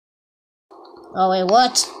Oh, wait,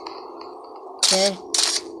 what? Okay.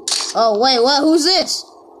 Oh, wait, what? Who's this?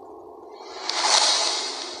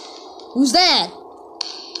 Who's that?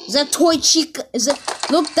 Is that Toy Chica? Is that...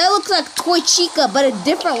 Look, that looks like Toy Chica, but a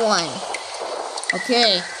different one.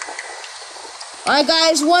 Okay. Alright,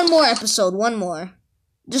 guys, one more episode. One more.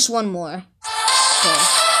 Just one more. Okay.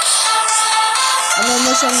 And then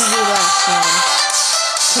this one will be the last one.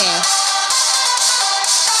 Okay.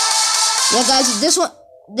 Yeah, guys,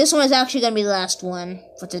 this one is actually gonna be the last one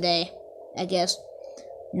for today, I guess.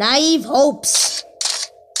 Naive hopes.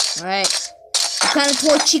 Alright. What kind of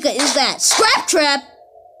Toy Chica is that? Scrap Trap!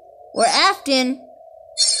 Or Afton?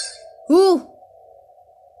 Who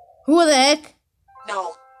the heck?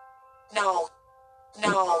 No.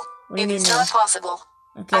 What do you mean It's no? not possible.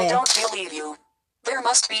 Okay. I don't believe you. There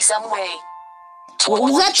must be some way.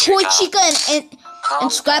 Was that Toy Chica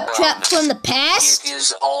and Scrap Trap from the past? It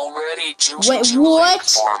is already too Wait, too what? late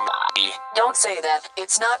for me. Don't say that.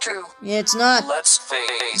 It's not true. Yeah, it's not. Let's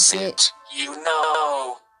face Okay. it. You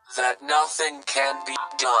know that nothing can be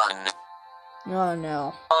done. Oh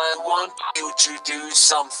no. I want you to do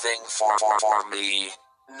something for me.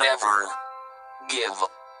 Never give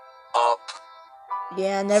up.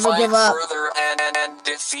 Yeah, never Fight give up. further and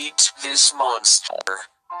defeat this monster.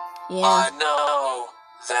 Yeah. I know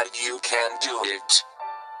that you can do it.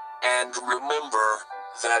 And remember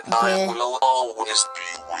that Okay. I will always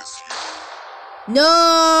be with you.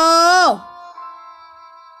 No!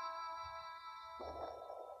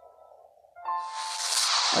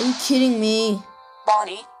 Are you kidding me?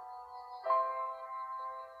 Bonnie?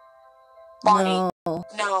 Bonnie? No.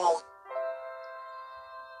 No.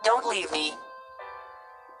 Don't leave me.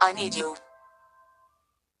 I need you.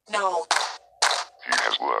 No, He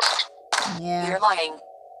has left. Yeah. you're lying.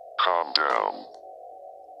 Calm down.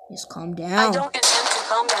 Just calm I down. don't intend to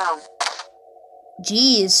calm down.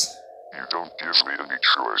 Jeez. You don't give me any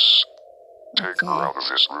choice. Take Okay. her out of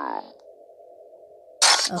this room.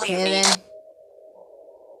 Okay Leave me. then.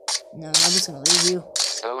 No, I'm just gonna leave you.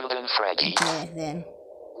 Golden Freddy, Okay then.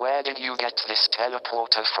 where did you get this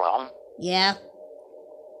teleporter from? Yeah. Do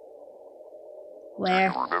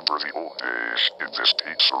Where? you remember the old days in this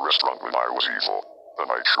pizza restaurant when I was evil,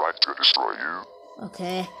 and I tried to destroy you?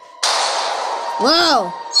 Okay.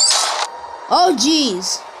 Whoa! Oh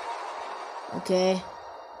jeez. Okay.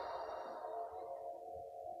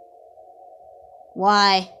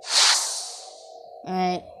 Why?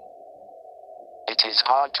 Alright. It is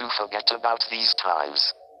hard to forget about these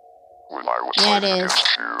times. When I was Yeah, it fighting is.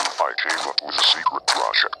 against you, I came up with a secret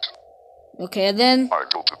project. Okay then. I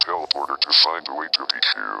built a teleporter to find a way to beat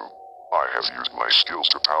you. I have used my skills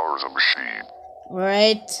to power the machine,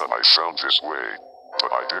 Alright. and I found this way,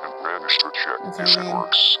 but I didn't manage to check Okay, if it then.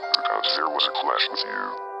 works, because there was a clash with you.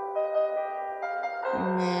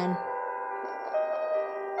 Oh man.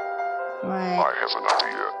 I Alright. have an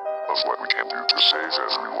idea of what we can do to save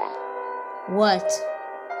everyone. What?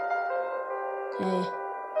 Okay.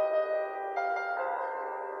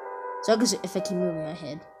 So I guess if I keep moving my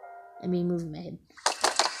head. Moving my head.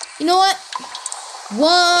 You know what?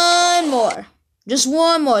 One more. Just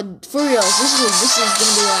one more. For reals. This is gonna be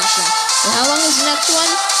the last one. And how long is the next one?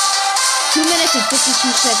 2 minutes and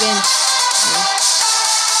 52 seconds. Yeah.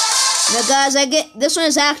 Now guys, this one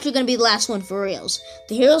is actually gonna be the last one for reals.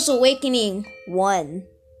 The Heroes Awakening 1.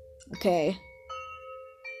 Okay.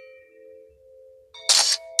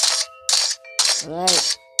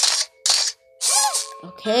 Alright.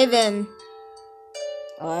 Okay then.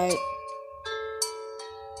 Alright.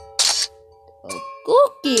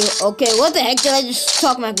 Okay. Okay, what the heck did I just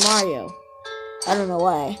talk like Mario? I don't know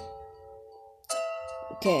why.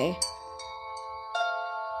 Okay.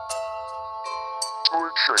 Toy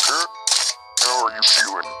Shaker, how are you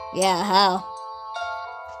feeling? Yeah, how?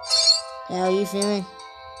 How are you feeling?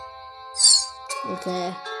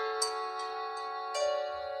 Okay.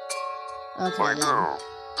 Okay I then. know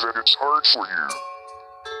that it's hard for you.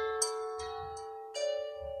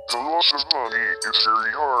 The loss of money is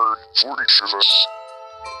very hard for each of us.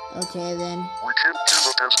 Okay then. We can't give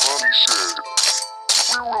up as Mommy said.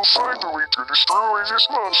 We will find a way to destroy this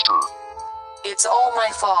monster. It's all my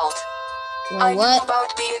fault. Well, I knew what?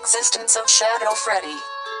 about the existence of Shadow Freddy.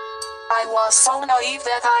 I was so naive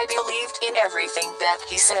that I believed in everything that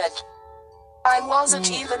he said. I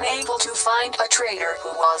wasn't even able to find a traitor who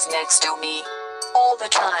was next to me all the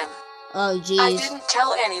time. Oh I jeez. didn't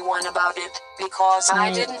tell anyone about it because I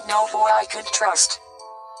Right. didn't know who I could trust.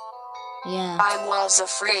 Yeah. I was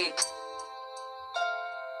afraid.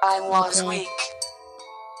 I was Okay. weak.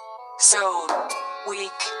 So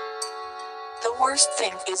weak. The worst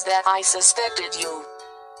thing is that I suspected you.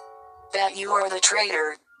 That you are the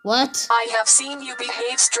traitor. What? I have seen you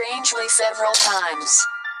behave strangely several times.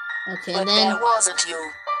 Okay, But then. that wasn't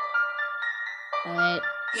you. Alright.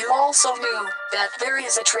 You also knew that there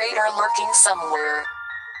is a traitor lurking somewhere.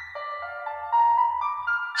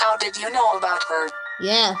 How did you know about her?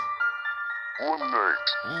 Yeah. One night,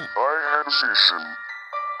 Alright. I had a vision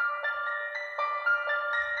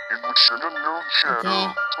in which an unknown shadow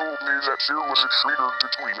Okay. told me that there was a traitor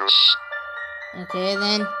between us. Okay,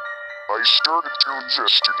 then. I started to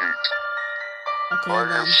investigate. Okay, I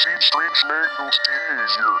then. have seen strange Mangle's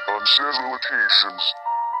behavior on several occasions.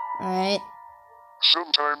 Alright.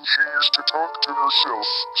 Sometimes she used to talk to herself.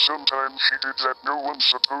 Sometimes she did that no one's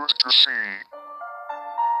supposed to see.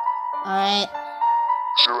 Alright.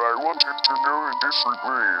 So I wanted to know in different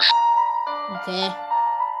ways. Okay.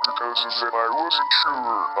 Because of that I wasn't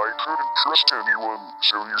sure. I couldn't trust anyone,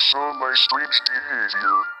 so you saw my strange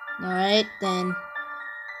behavior. Alright, then.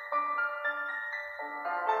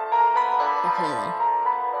 Okay, then.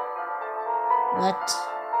 What?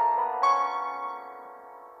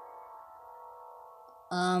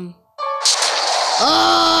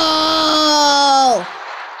 Oh!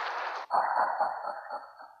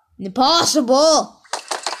 Impossible!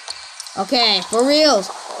 Okay, for reals.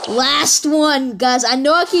 Last one, guys. I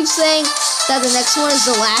know I keep saying that the next one is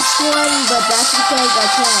the last one, but that's because I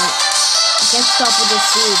can't stop with this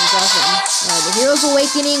series. It's awesome. Alright, The Hero's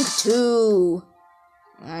Awakening 2.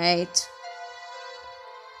 Alright.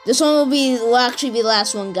 This one will actually be the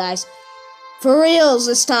last one, guys. For reals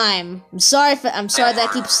this time. I'm sorry that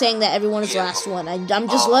I keep saying that everyone is the last one. I'm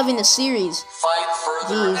just loving the series. Fight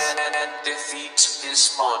further Jeez. and defeat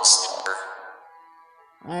this monster.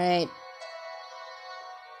 Alright.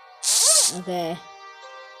 Okay.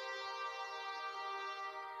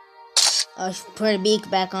 I should put a beak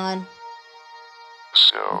back on.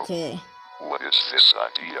 So, Okay. what is this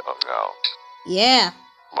idea about? Yeah.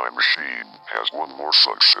 My machine has one more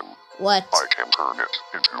function. What? I can turn it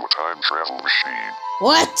into a time travel machine.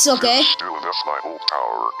 What? Okay. There's still enough Bible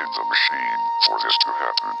power in the machine for this to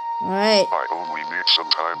happen. Alright. I only need some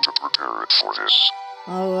time to prepare it for this.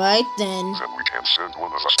 Alright then. Then we can send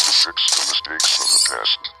one of us to fix the mistakes of the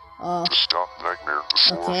past. Oh. To stop Nightmare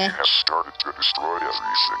before Okay. he has started to destroy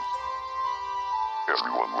everything.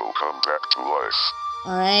 Everyone will come back to life.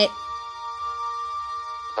 Alright.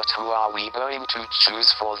 But who are we going to choose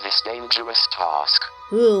for this dangerous task?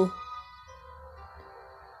 Who?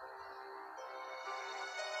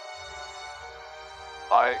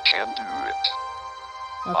 I can do it.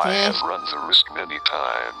 I Okay. have run the risk many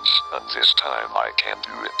times, and this time I can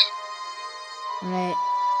do it. Alright.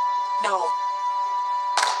 No.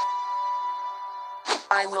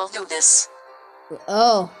 I will do this.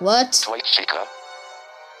 Oh, what? Toy Chica?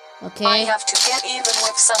 I Okay. have to get even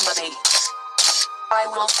with somebody. I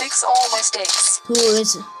will fix all mistakes. Who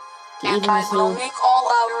is it? And Even I with will who? make all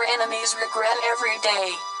our enemies regret every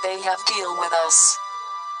day they have deal with us.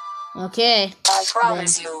 Okay. I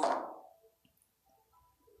promise you.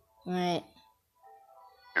 Alright.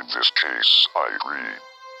 In this case, I agree.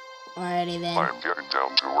 Alrighty then. I'm getting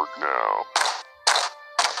down to work now.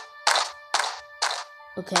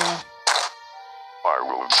 Okay. I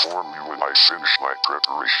will inform you when I finish my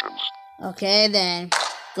preparations. Okay then.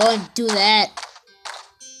 Go and do that.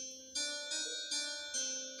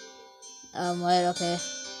 Wait, okay.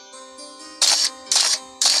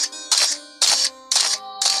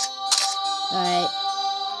 Alright.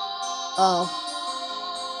 Oh.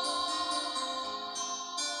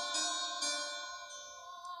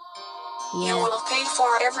 You Yeah. will pay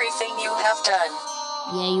for everything you have done.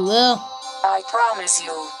 Yeah, you will. I promise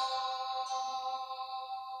you.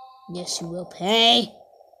 Yes, you will pay.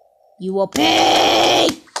 You will pay!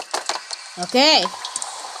 Okay.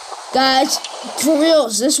 Guys, for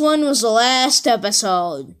reals, this one was the last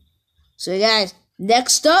episode. So, guys,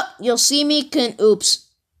 next up, you'll see me oops.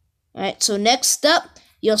 Alright, so next up,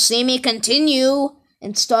 you'll see me continue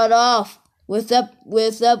and start off with the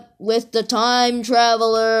time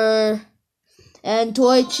traveler and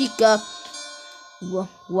Toy Chica.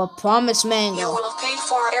 What promise You Mango will pay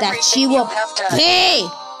for that everything she you will have done. pay.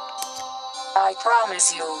 I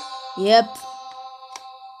promise you. Yep.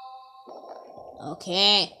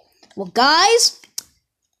 Okay. Well, guys,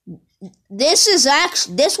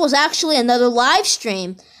 this was actually another live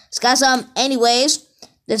stream. So, guys, anyways,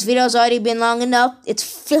 this video's already been long enough. It's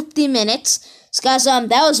 50 minutes. So, guys, that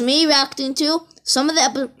was me reacting to some of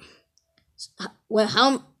the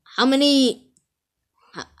how many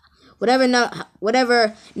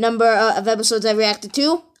whatever number of episodes I reacted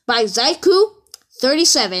to by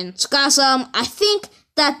Zajcu37's. So, guys, I think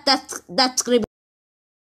that's gonna be.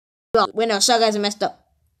 Wait, no, sorry, guys, I messed up.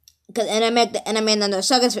 because and I made another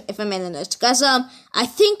seconds if I made another. Guys, I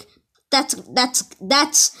think that's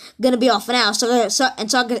gonna be all for now. So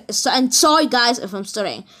sorry guys if I'm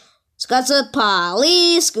stuttering. So guys,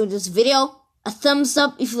 please give this video a thumbs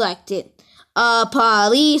up if you liked it.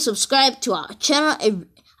 Please subscribe to our channel.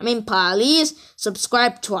 Please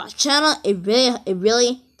subscribe to our channel. It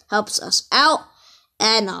really helps us out.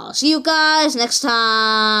 And I'll see you guys next time.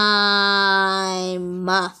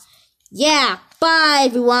 Yeah, bye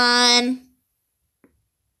everyone.